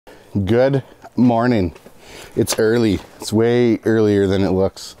Good morning. It's early. It's way earlier than it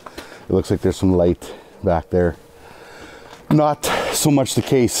looks. It looks like there's some light back there. Not so much the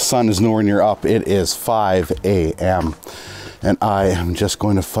case. The sun is nowhere near up. It is 5 a.m. and I am just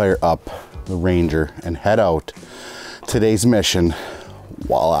going to fire up the Ranger and head out. Today's mission,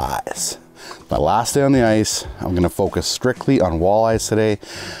 walleyes. My last day on the ice. I'm going to focus strictly on walleyes today.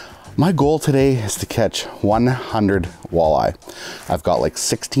 My goal today is to catch 100 walleye. I've got like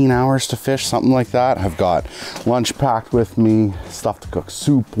 16 hours to fish, something like that. I've got lunch packed with me, stuff to cook,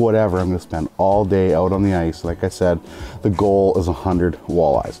 soup, whatever. I'm gonna spend all day out on the ice. Like I said, the goal is 100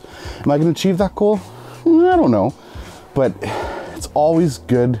 walleyes. Am I gonna achieve that goal? I don't know, but it's always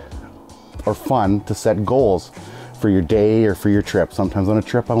good or fun to set goals for your day or for your trip. Sometimes on a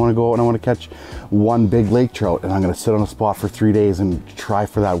trip I want to go out and I want to catch one big lake trout, and I'm going to sit on a spot for 3 days and try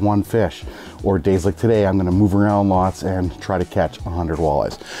for that one fish. Or days like today, I'm going to move around lots and try to catch 100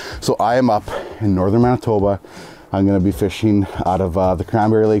 walleyes. So I am up in Northern Manitoba. I'm going to be fishing out of the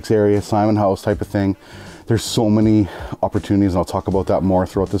Cranberry Lakes area, Simon House type of thing. There's so many opportunities, and I'll talk about that more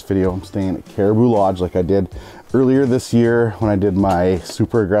throughout this video. I'm staying at Caribou Lodge like I did earlier this year when I did my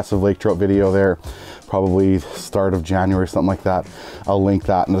super aggressive lake trout video there, probably start of January, something like that. I'll link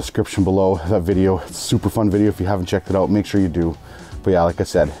that in the description below, that video. It's a super fun video. If you haven't checked it out, make sure you do. But yeah, like I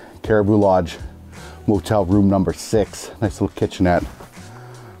said, Caribou Lodge, motel room number 6, nice little kitchenette.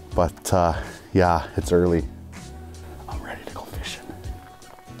 But yeah, it's early. I'm ready to go fishing.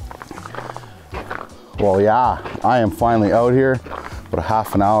 Well, yeah, I am finally out here, about a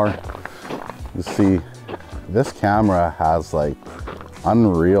half an hour. You see, this camera has like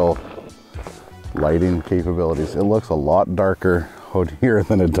unreal lighting capabilities. It looks a lot darker out here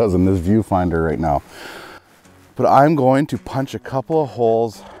than it does in this viewfinder right now. But I'm going to punch a couple of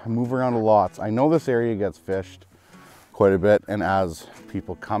holes, move around a lot. I know this area gets fished quite a bit, and as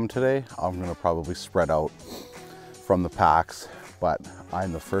people come today, I'm gonna probably spread out from the packs, but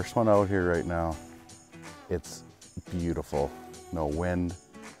I'm the first one out here right now. It's beautiful. No wind.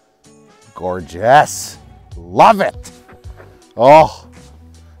 Gorgeous. Love it. Oh,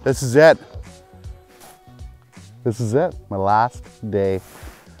 this is it. This is it. My last day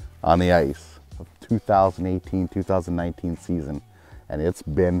on the ice of 2018-2019 season, and it's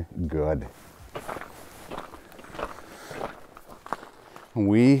been good.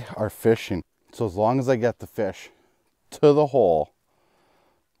 We are fishing. So as long as I get the fish to the hole,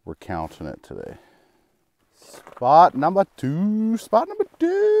 we're counting it today. Spot number 2. Spot number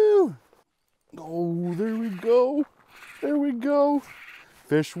 2. Oh, there we go. There we go.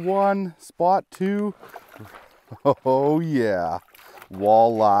 Fish 1, spot 2. Oh yeah,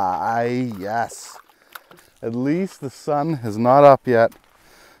 walleye, yes. At least the sun is not up yet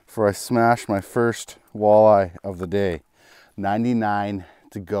before I smash my first walleye of the day. 99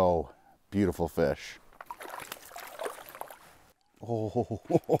 to go. Beautiful fish. Oh,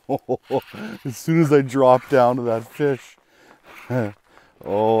 as soon as I drop down to that fish.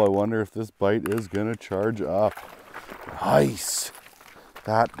 Oh, I wonder if this bite is gonna charge up. Nice.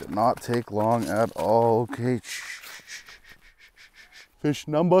 That did not take long at all. Okay. Fish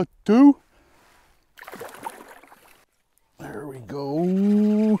number 2. There we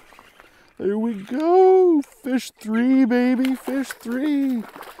go. There we go. Fish 3, baby. Fish 3.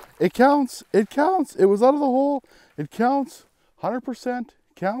 It counts. It counts. It was out of the hole. It counts. 100%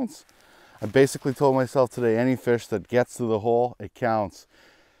 counts. I basically told myself today, any fish that gets to the hole, it counts.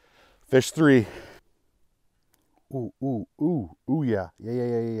 Fish 3. Ooh, ooh, ooh, ooh, yeah.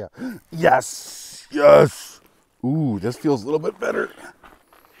 Yeah. Yes, yes. Ooh, this feels a little bit better.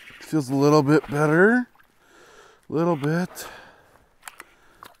 Feels a little bit better. Little bit.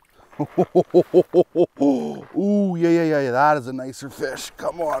 Ooh, yeah. That is a nicer fish.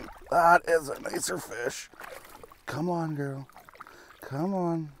 Come on. That is a nicer fish. Come on, girl. Come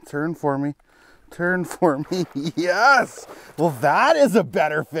on. Turn for me. Turn for me. Yes. Well, that is a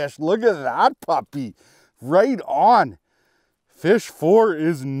better fish. Look at that puppy. Right on. Fish 4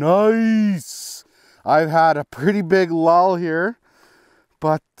 is nice. I've had a pretty big lull here,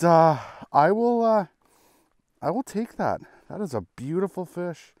 but I will take that. That is a beautiful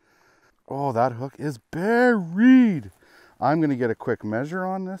fish. Oh, that hook is buried. I'm gonna get a quick measure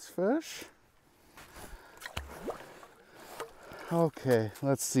on this fish. Okay,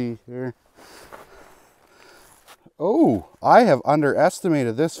 let's see here. Oh, I have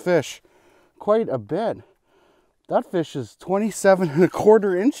underestimated this fish quite a bit. That fish is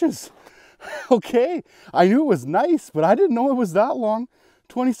 27¼ inches. Okay, I knew it was nice, but I didn't know it was that long.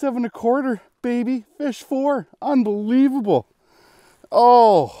 27¼ baby, fish 4, unbelievable.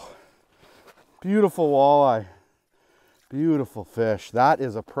 Oh, beautiful walleye. Beautiful fish. That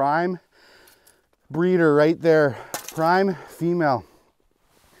is a prime breeder right there. Prime female.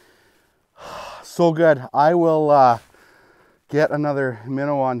 So good. I will get another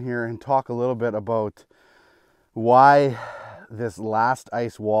minnow on here and talk a little bit about why this last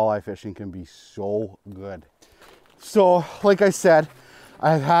ice walleye fishing can be so good. So, like I said,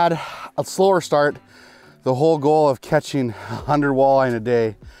 I've had a slower start. The whole goal of catching 100 walleye in a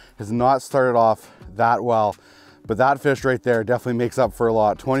day has not started off that well, but that fish right there definitely makes up for a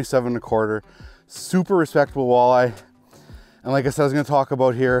lot. 27 1/4, super respectable walleye. And like I said, I was gonna talk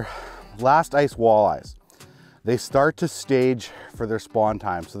about here, last ice walleyes. They start to stage for their spawn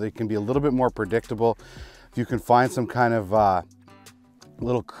time, so they can be a little bit more predictable. If you can find some kind of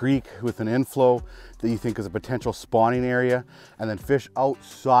little creek with an inflow that you think is a potential spawning area, and then fish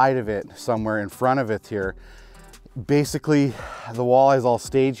outside of it, somewhere in front of it here. Basically, the walleyes all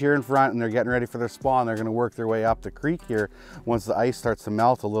stage here in front and they're getting ready for their spawn. They're gonna work their way up the creek here once the ice starts to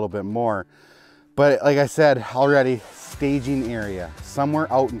melt a little bit more. But like I said already, staging area,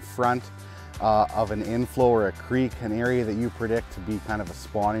 somewhere out in front of an inflow or a creek, an area that you predict to be kind of a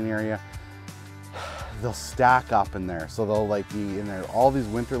spawning area. They'll stack up in there. So they'll like be in there, all these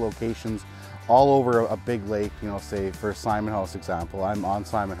winter locations all over a big lake, you know, say for Simon House example, I'm on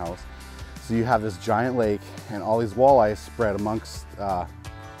Simon House. So you have this giant lake and all these walleyes spread amongst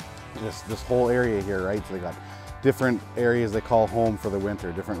this whole area here, right? So they got different areas they call home for the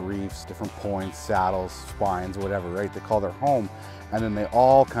winter, different reefs, different points, saddles, spines, whatever, right? They call their home. And then they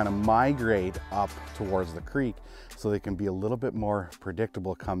all kind of migrate up towards the creek so they can be a little bit more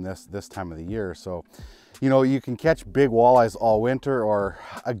predictable come this time of the year. So, you know, you can catch big walleyes all winter or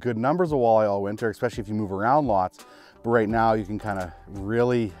a good numbers of walleye all winter, especially if you move around lots. But right now you can kind of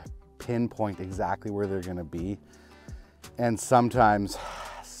really pinpoint exactly where they're gonna be and sometimes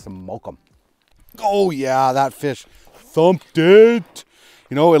smoke them. Oh yeah, that fish thumped it.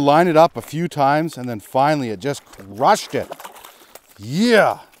 You know, it lined it up a few times and then finally it just crushed it.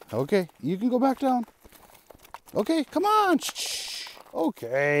 Yeah. Okay, you can go back down. Okay, come on. Shh.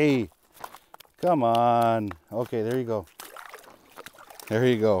 Okay. Come on. Okay, there you go. There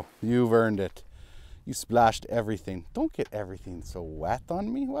you go. You've earned it. You splashed everything. Don't get everything so wet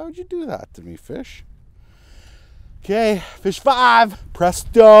on me. Why would you do that to me, fish? Okay, fish 5.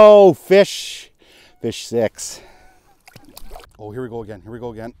 Presto. Fish 6. Oh, here we go again. Here we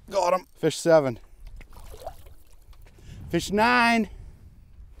go again. Got him. Fish 7. Fish 9.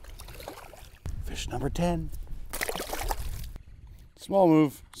 Fish number 10. Small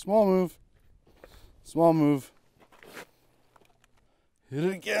move, small move, small move. Hit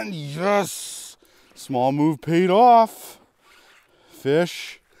it again, yes! Small move paid off.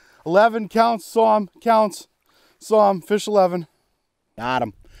 Fish 11 counts, saw him, counts. Saw him, fish 11. Got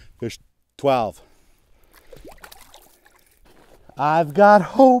him, fish 12. I've got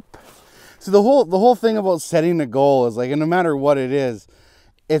hope. So the whole thing about setting a goal is like, and no matter what it is,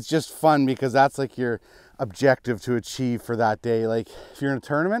 it's just fun because that's like your objective to achieve for that day. Like if you're in a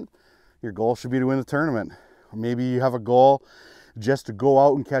tournament, your goal should be to win the tournament. Or maybe you have a goal just to go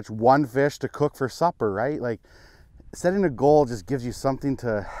out and catch one fish to cook for supper, right? Like setting a goal just gives you something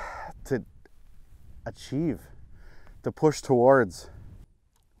to achieve, to push towards.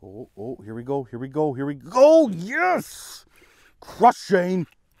 Oh, here we go, here we go, here we go. Yes! Crushing.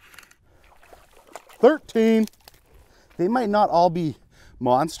 13. They might not all be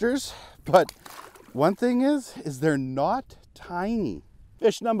monsters, but one thing is they're not tiny.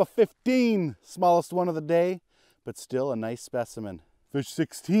 Fish number 15, smallest one of the day, but still a nice specimen. Fish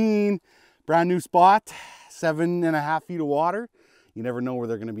 16, brand new spot, 7.5 feet of water. You never know where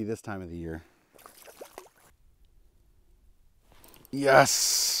they're gonna be this time of the year.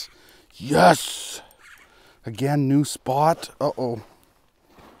 Yes, yes. Again, new spot, uh-oh.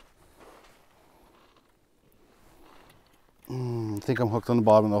 I think I'm hooked on the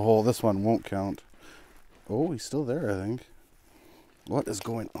bottom of the hole. This one won't count. Oh, he's still there, I think. What is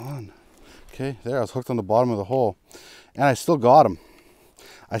going on? Okay, there, I was hooked on the bottom of the hole. And I still got him.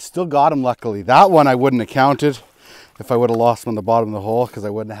 I still got him, luckily. That one I wouldn't have counted if I would have lost him on the bottom of the hole because I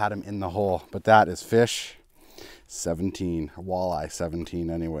wouldn't have had him in the hole. But that is fish 17. Walleye 17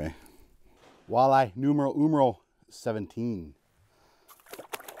 anyway. Walleye numero 17.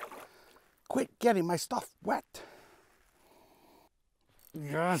 Quit getting my stuff wet.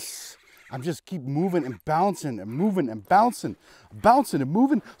 Yes. I'm just keep moving and bouncing and moving and bouncing, bouncing and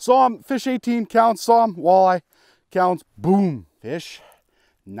moving. Saw him, fish 18, counts, saw him, walleye, counts, boom. Fish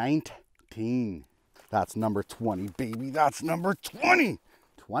 19. That's number 20, baby. That's number 20.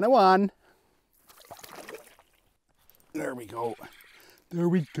 21. There we go. There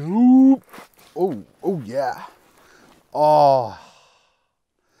we go. Oh yeah. Oh,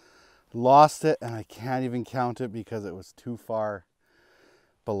 lost it, and I can't even count it because it was too far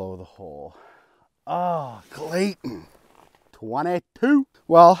below the hole. Oh, Clayton, 22.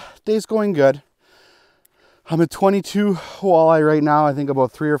 Well, day's going good. I'm at 22 walleye right now. I think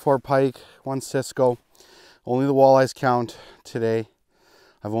about 3 or 4 pike, 1 Cisco. Only the walleyes count today.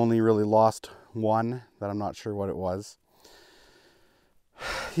 I've only really lost 1 that I'm not sure what it was.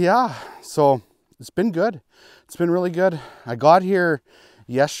 Yeah, so it's been good. It's been really good. I got here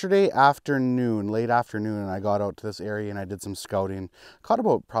yesterday afternoon, late afternoon, and I got out to this area and I did some scouting. Caught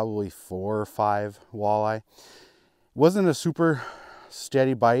about probably 4 or 5 walleye. Wasn't a super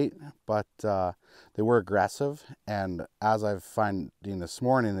steady bite, but they were aggressive. And as I've finding this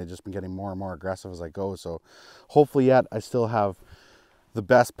morning, they've just been getting more and more aggressive as I go. So hopefully yet I still have the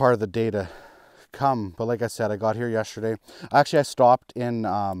best part of the day to come. But like I said, I got here yesterday. Actually, I stopped in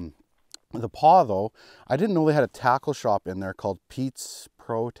the Paw though. I didn't know they had a tackle shop in there called Pete's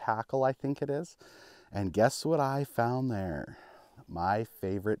Pro Tackle, I think it is. And guess what I found there? My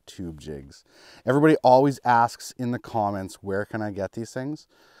favorite tube jigs. Everybody always asks in the comments, where can I get these things?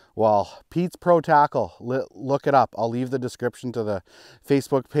 Well, Pete's Pro Tackle, look it up. I'll leave the description to the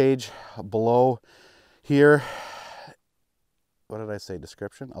Facebook page below here. What did I say,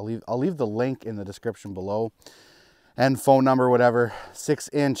 description? I'll leave the link in the description below. And phone number, whatever.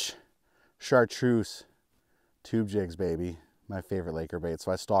 6-inch chartreuse tube jigs, baby. My favorite Laker bait.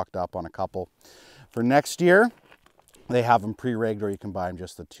 So I stocked up on a couple for next year. They have them pre-rigged, or you can buy them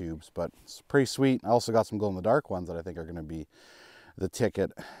just the tubes, but it's pretty sweet. I also got some glow-in-the-dark ones that I think are going to be the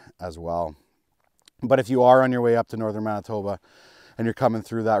ticket as well. But if you are on your way up to Northern Manitoba and you're coming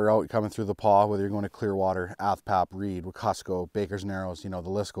through that route, coming through the Paw, whether you're going to Clearwater, Athpap, Reed, Wekusko, Baker's Narrows, you know, the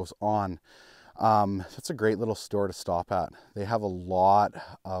list goes on. It's a great little store to stop at. They have a lot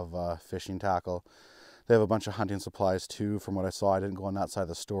of fishing tackle. They have a bunch of hunting supplies too, from what I saw. I didn't go on that side of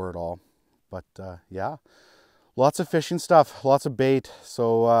the store at all. But yeah, lots of fishing stuff, lots of bait.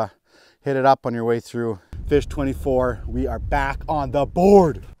 So hit it up on your way through. Fish 24, we are back on the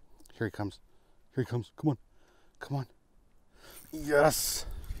board. Here he comes, here he comes, come on, come on. Yes,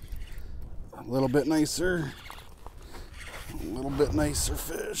 a little bit nicer. A little bit nicer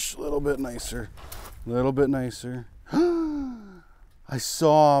fish, a little bit nicer, a little bit nicer. I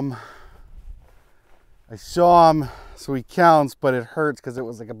saw him, so he counts, but it hurts because it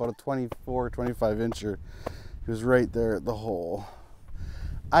was like about a 24, 25 incher. He was right there at the hole.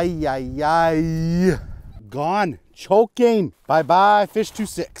 Ay, ay, ay. Gone, choking. Bye-bye, fish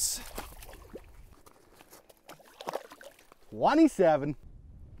 26. 27.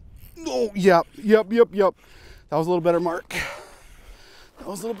 Oh, yep. That was a little better mark. That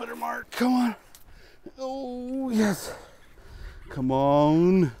was a little better mark. Come on. Oh, yes. Come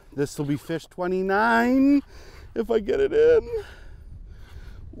on. This will be fish 29 if I get it in.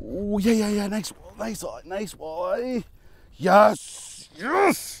 Oh, yeah. Nice walleye. Yes.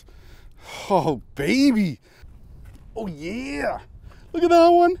 Oh, baby. Oh, yeah. Look at that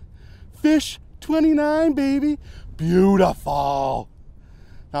one. Fish 29, baby. Beautiful.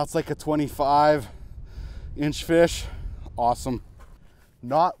 Now it's like a 25-inch fish. Awesome.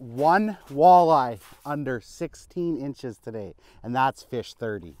 Not one walleye under 16 inches today, and that's fish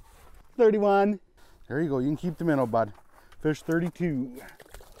 30. 31. There you go. You can keep the minnow, bud. Fish 32.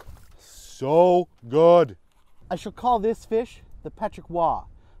 So good. I shall call this fish the Patrick Waugh,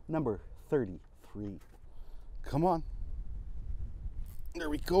 number 33. Come on. There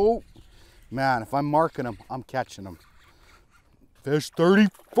we go. Man, if I'm marking them, I'm catching them. Fish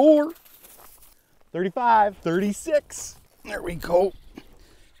 34, 35, 36. There we go.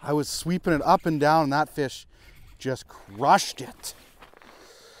 I was sweeping it up and down, and that fish just crushed it.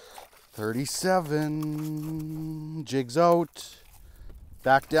 37, jigs out,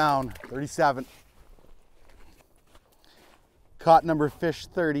 back down, 37. Caught number fish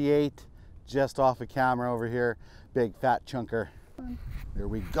 38, just off of camera over here. Big fat chunker. There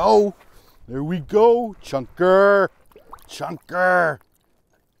we go. There we go. Chunker. Chunker.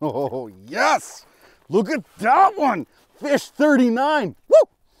 Oh, yes. Look at that one. Fish 39. Woo.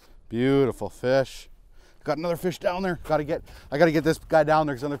 Beautiful fish. Got another fish down there. I gotta get this guy down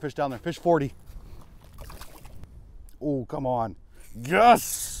there because another fish down there. Fish 40. Oh, come on.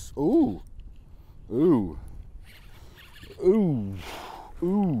 Yes. Ooh. Ooh. Ooh.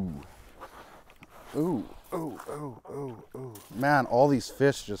 Ooh. Ooh. Oh. Man, all these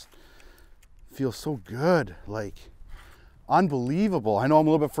fish just feel so good. Like, unbelievable. I know I'm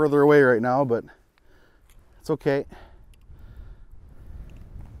a little bit further away right now, but it's okay.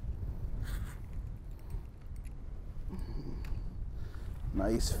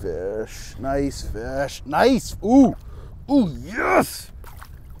 Nice fish. Nice fish. Nice. Ooh. Oh, yes.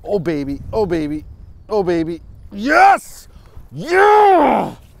 Oh, baby. Oh, baby. Oh, baby. Yes.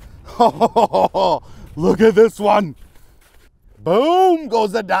 Yeah. Oh, look at this one. Boom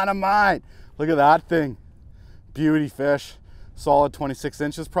goes the dynamite. Look at that thing. Beauty fish. Solid 26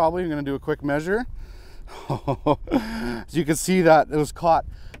 inches probably. I'm going to do a quick measure. As you can see that it was caught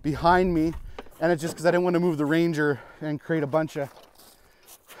behind me, and it's just because I didn't want to move the Ranger and create a bunch of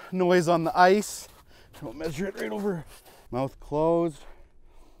noise on the ice. I'll measure it right over. Mouth closed.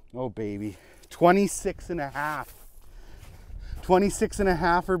 Oh, baby. 26 and a half. 26 and a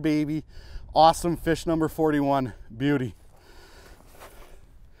halfer, baby. Awesome fish number 41. Beauty.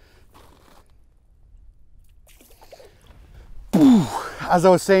 As I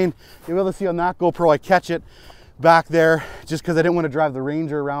was saying, you'll be able to see on that GoPro, I catch it back there just because I didn't want to drive the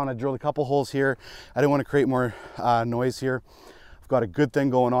Ranger around. I drilled a couple holes here. I didn't want to create more noise here. I've got a good thing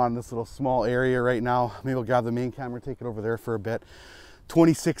going on in this little small area right now. Maybe I'll grab the main camera, take it over there for a bit.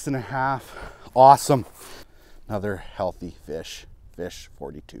 26 and a half. Awesome. Another healthy fish. Fish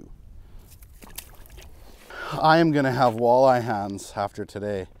 42. I am going to have walleye hands after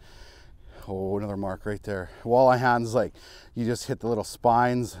today. Oh, another mark right there. Walleye hands, like you just hit the little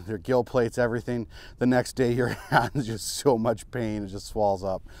spines, their gill plates, everything. The next day your hand's just so much pain, it just swells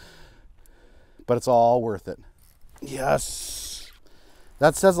up. But it's all worth it. Yes.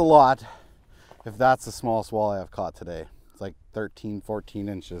 That says a lot if that's the smallest walleye I've caught today. It's like 13, 14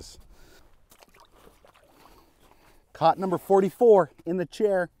 inches. Caught number 44 in the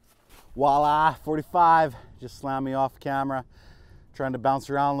chair. Walleye 45, just slammed me off camera. Trying to bounce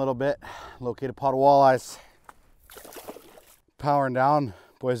around a little bit, locate a pot of walleyes. Powering down,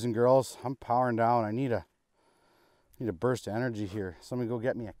 boys and girls. I'm powering down. I need a burst of energy here. Somebody go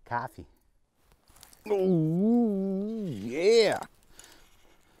get me a coffee. Oh yeah!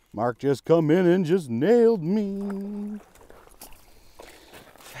 Mark just come in and just nailed me.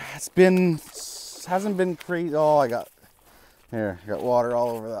 Hasn't been crazy. Oh, I got water all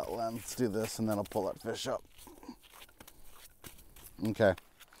over that lens. Let's do this and then I'll pull that fish up. Okay.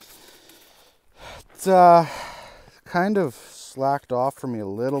 It's kind of slacked off for me a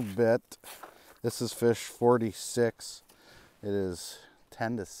little bit. This is fish 46. It is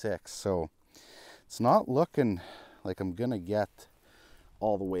 10 to 6, so it's not looking like I'm gonna get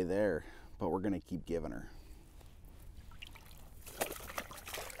all the way there, but we're gonna keep giving her.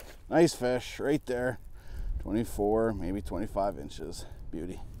 Nice fish right there. 24, maybe 25 inches.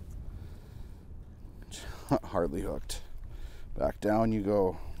 Beauty. Hardly hooked. Back down you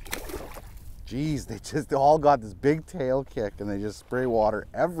go. Jeez, they all got this big tail kick and they just spray water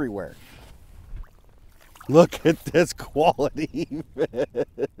everywhere. Look at this quality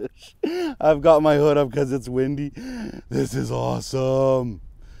fish. I've got my hood up because it's windy. This is awesome.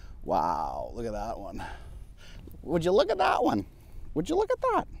 Wow, look at that one. Would you look at that one? Would you look at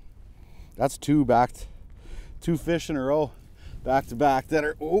that? That's two fish in a row, back to back that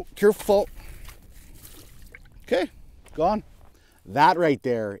are, oh, careful. Okay, gone. That right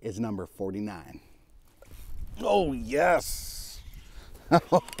there is number 49. Oh, yes.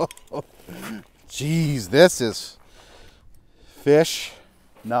 Jeez, this is fish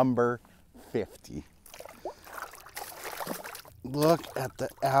number 50. Look at the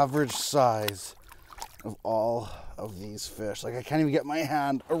average size of all of these fish. Like, I can't even get my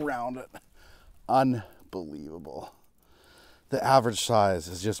hand around it. Unbelievable. The average size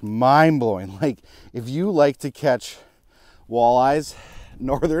is just mind-blowing. Like, if you like to catch walleyes,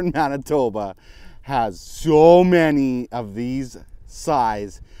 Northern Manitoba has so many of these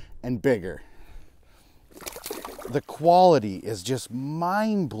size and bigger. The quality is just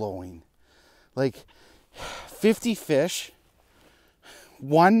mind-blowing. Like 50 fish,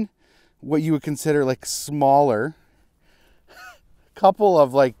 one what you would consider like smaller, couple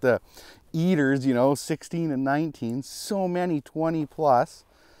of like the eaters, you know, 16 and 19, so many 20 plus,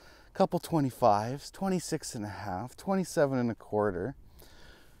 couple 25s, 26 and a half, 27 and a quarter,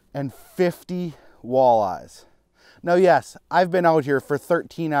 and 50 walleyes. Now, yes, I've been out here for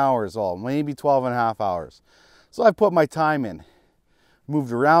 13 hours all, maybe 12 and a half hours. So I've put my time in,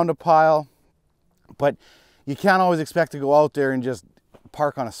 moved around a pile, but you can't always expect to go out there and just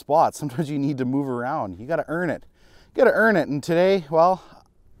park on a spot. Sometimes you need to move around. You got to earn it. You got to earn it. And today, well,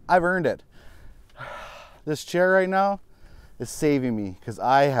 I've earned it. This chair right now is saving me because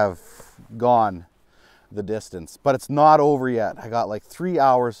I have gone the distance, but it's not over yet. I got like 3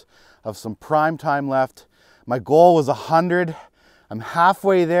 hours of some prime time left. My goal was 100. I'm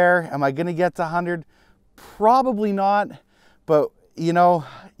halfway there. Am I going to get to 100? Probably not, but you know,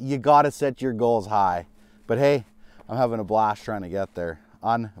 you got to set your goals high. But hey, I'm having a blast trying to get there.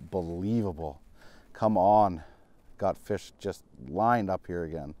 Unbelievable. Come on. got fish just lined up here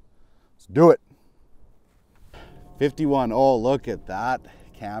again. Let's do it. 51. Oh, look at that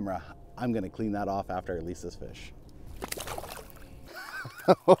camera. I'm gonna clean that off after I release this fish.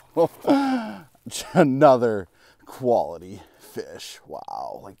 Another quality fish.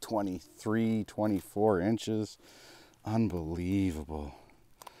 Wow, like 23, 24 inches. Unbelievable.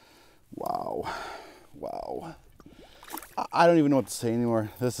 Wow. Wow. I don't even know what to say anymore.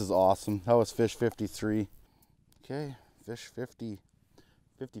 This is awesome. That was fish 53. Okay, fish 50,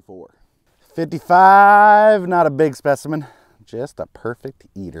 54. 55, not a big specimen, just a perfect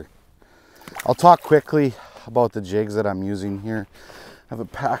eater. I'll talk quickly about the jigs that I'm using here. I have a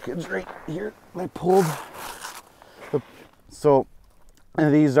package right here I pulled. So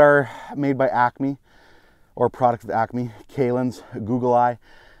these are made by Acme, or product of Acme, Clayton's Google Eye.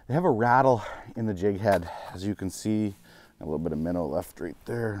 They have a rattle in the jig head, as you can see. A little bit of minnow left right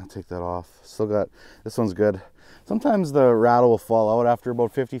there. I'll take that off. Still got, this one's good. Sometimes the rattle will fall out after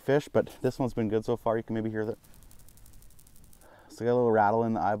about 50 fish, but this one's been good so far. You can maybe hear that. So got a little rattle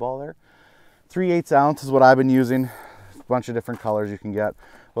in the eyeball there. 3/8 ounce is what I've been using. A bunch of different colors you can get.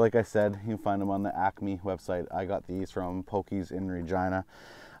 But like I said, you can find them on the Acme website. I got these from Pokies in Regina.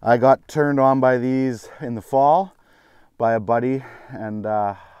 I got turned on by these in the fall by a buddy, and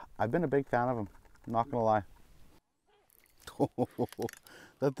I've been a big fan of them. I'm not gonna lie.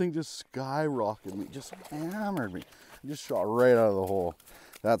 That thing just skyrocketed me, just hammered me. It just shot right out of the hole.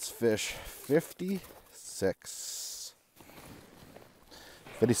 That's fish 56.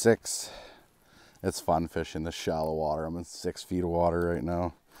 56. It's fun fishing the shallow water. I'm in 6 feet of water right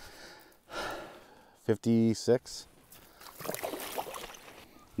now. 56.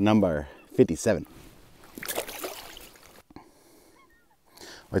 Number 57.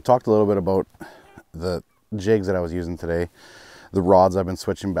 I talked a little bit about the jigs that I was using today. The rods I've been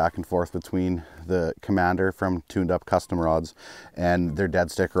switching back and forth between the Commander from Tuned Up Custom Rods and their dead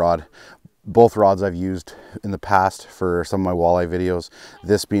stick rod. Both rods I've used in the past for some of my walleye videos.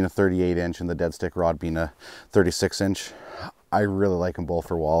 This being a 38 inch and the dead stick rod being a 36 inch. I really like them both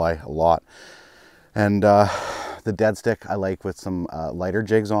for walleye a lot. And the dead stick I like with some lighter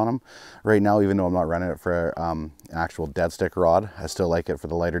jigs on them. Right now, even though I'm not running it for an actual dead stick rod, I still like it for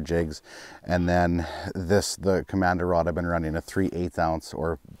the lighter jigs. And then the Commander rod, I've been running a 3/8 ounce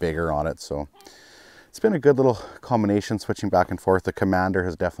or bigger on it. So it's been a good little combination, switching back and forth. The Commander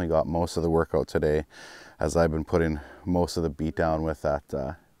has definitely got most of the workout today, as I've been putting most of the beat down with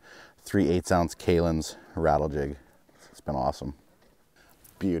that 3/8 ounce Clayton's rattle jig. It's been awesome.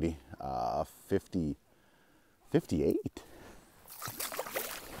 Beauty. 58,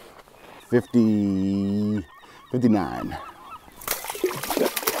 50, 59.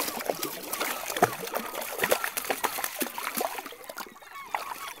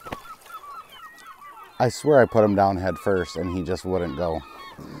 I swear I put him down head first and he just wouldn't go.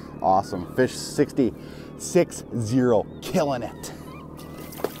 Awesome. Fish 60, 6-0, killing it.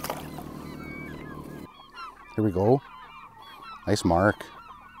 Here we go. Nice mark.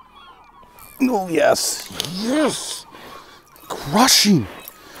 Oh, yes, yes. Crushing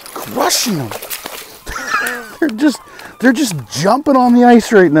them. they're just jumping on the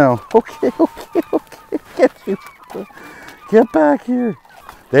ice right now. Okay. Get back here.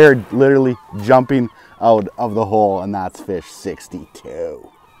 They're literally jumping out of the hole, and that's fish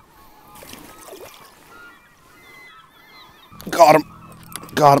 62. Got him.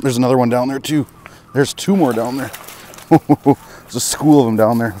 There's another one down there too. There's 2 more down there. There's a school of them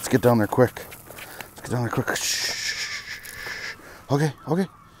down there. Let's get down there quick. Shh. Okay.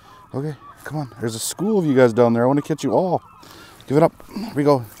 Come on. There's a school of you guys down there. I want to catch you all. Give it up. Here we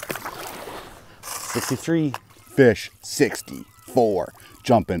go. 63. Fish 64.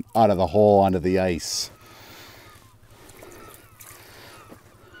 Jumping out of the hole onto the ice.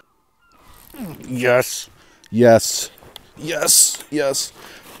 Yes. A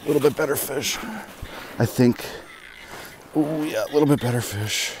little bit better fish, I think. Oh yeah, a little bit better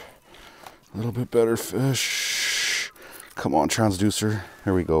fish. Come on, transducer.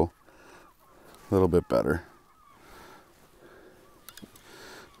 Here we go. A little bit better.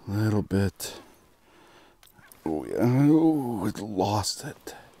 Little bit. Oh yeah. Oh, it lost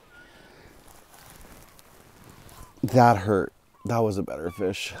it. That hurt. That was a better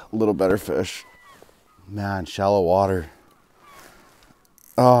fish. A little better fish. Man, shallow water.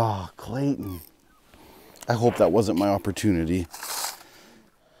 Oh, Clayton. I hope that wasn't my opportunity.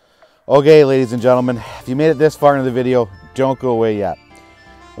 Okay, ladies and gentlemen, if you made it this far into the video, don't go away yet.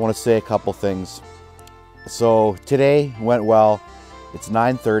 I want to say a couple things. So today went well. It's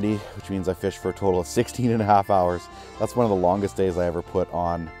 9:30, which means I fished for a total of 16 and a half hours. That's one of the longest days I ever put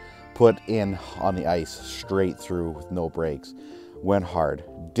put in on the ice straight through with no breaks. Went hard.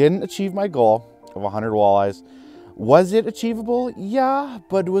 Didn't achieve my goal of 100 walleyes. Was it achievable? Yeah,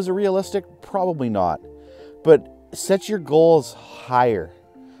 but was it realistic? Probably not. But set your goals higher,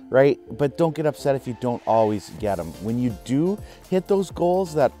 right? But don't get upset if you don't always get them. When you do hit those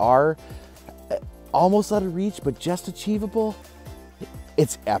goals that are almost out of reach, but just achievable,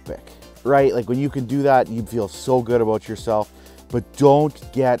 it's epic, right? Like when you can do that, you feel so good about yourself. But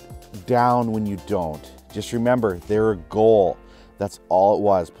don't get down when you don't. Just remember, they're a goal. That's all it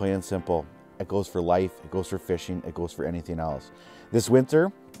was, plain and simple. It goes for life, it goes for fishing, it goes for anything else. This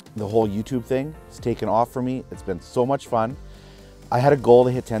winter, the whole YouTube thing has taken off for me. It's been so much fun. I had a goal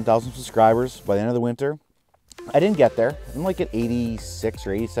to hit 10,000 subscribers by the end of the winter. I didn't get there. I'm like at 86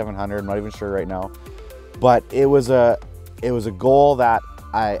 or 8,700, I'm not even sure right now. But it was a goal that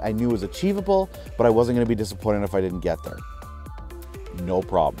I knew was achievable, but I wasn't gonna be disappointed if I didn't get there. No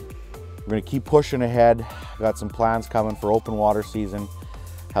problem. We're gonna keep pushing ahead. Got some plans coming for open water season.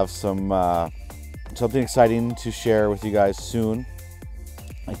 Have some something exciting to share with you guys soon.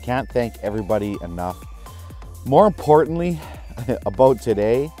 I can't thank everybody enough. More importantly, about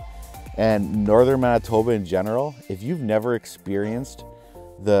today and Northern Manitoba in general, if you've never experienced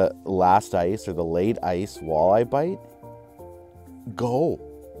the last ice or the late ice walleye bite, go.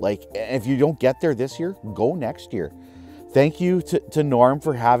 Like, if you don't get there this year, go next year. Thank you to Norm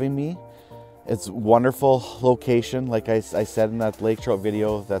for having me. It's a wonderful location. Like I said in that lake trout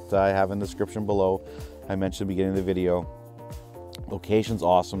video that I have in the description below, I mentioned at the beginning of the video. Location's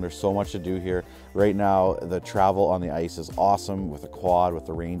awesome. There's so much to do here. Right now, the travel on the ice is awesome with a quad, with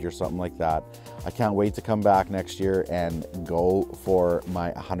a Ranger, something like that. I can't wait to come back next year and go for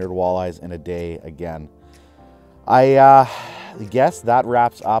my 100 walleyes in a day again. I guess that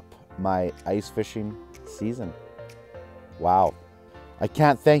wraps up my ice fishing season. Wow. I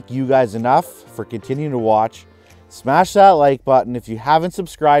can't thank you guys enough for continuing to watch. Smash that like button. If you haven't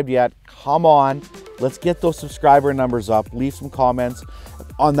subscribed yet, come on. Let's get those subscriber numbers up. Leave some comments.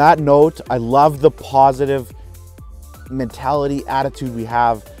 On that note, I love the positive mentality, attitude we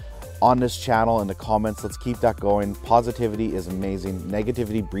have on this channel in the comments. Let's keep that going. Positivity is amazing.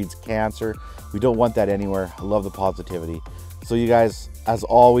 Negativity breeds cancer. We don't want that anywhere. I love the positivity. So you guys, as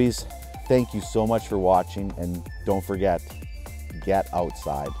always, thank you so much for watching, and don't forget, get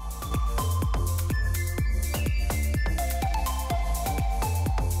outside.